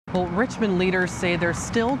Well, Richmond leaders say they're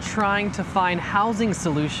still trying to find housing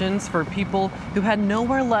solutions for people who had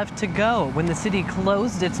nowhere left to go when the city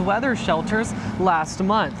closed its weather shelters last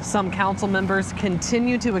month. Some council members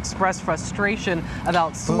continue to express frustration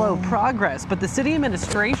about slow progress, but the city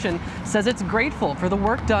administration says it's grateful for the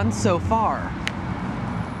work done so far.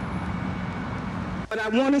 But I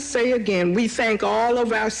want to say again, we thank all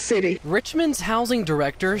of our city. Richmond's housing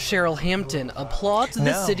director, Cheryl Hampton, applauds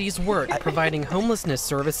the city's work providing homelessness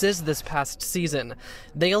services this past season.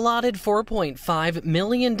 They allotted $4.5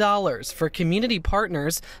 million for community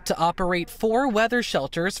partners to operate 4 weather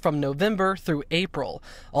shelters from November through April,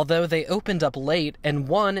 although they opened up late and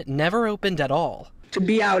one never opened at all. To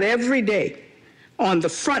be out every day on the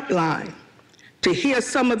front line, to hear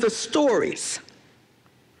some of the stories,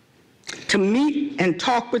 to meet and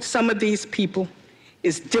talk with some of these people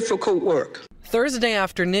is difficult work. Thursday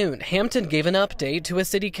afternoon, Hampton gave an update to a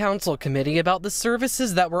city council committee about the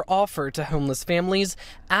services that were offered to homeless families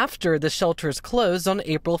after the shelters closed on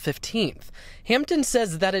April 15th. Hampton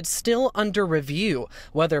says that it's still under review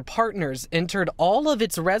whether Partners entered all of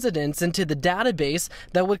its residents into the database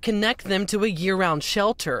that would connect them to a year-round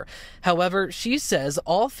shelter. However, she says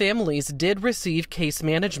all families did receive case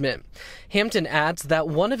management. Hampton adds that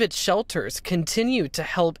one of its shelters continued to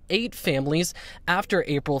help 8 families after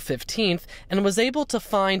April 15th and was able to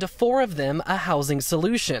find 4 of them a housing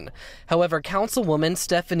solution. However, Councilwoman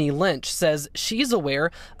Stephanie Lynch says she's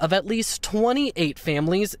aware of at least 28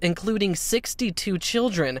 families, including 62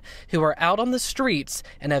 children, who are out on the streets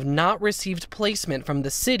and have not received placement from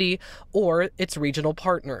the city or its regional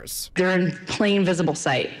partners. They're in plain visible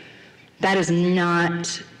sight. That is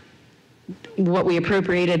not what we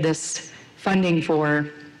appropriated this funding for.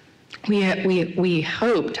 We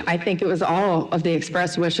hoped, I think it was all of the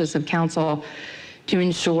expressed wishes of council, to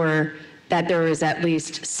ensure that there is at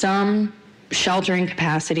least some sheltering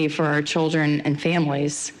capacity for our children and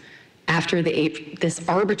families after this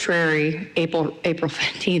arbitrary April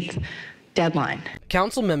 15th deadline.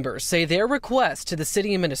 Council members say their request to the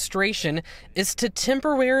city administration is to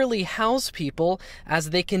temporarily house people as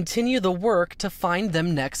they continue the work to find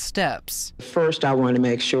them next steps. First, I want to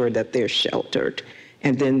make sure that they're sheltered,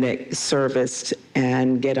 and then they're serviced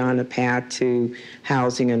and get on a path to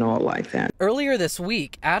housing and all like that. Earlier this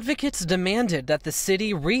week, advocates demanded that the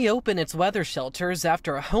city reopen its weather shelters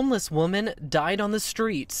after a homeless woman died on the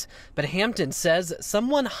streets. But Hampton says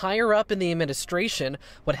someone higher up in the administration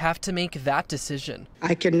would have to make that decision.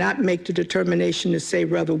 I cannot make the determination to say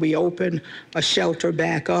whether we open a shelter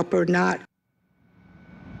back up or not.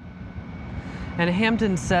 And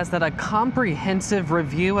Hampton says that a comprehensive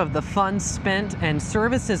review of the funds spent and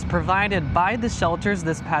services provided by the shelters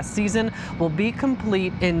this past season will be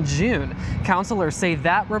complete in June. Councilors say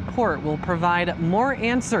that report will provide more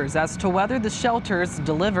answers as to whether the shelters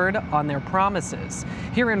delivered on their promises.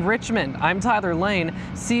 Here in Richmond, I'm Tyler Lane,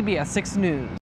 CBS 6 News.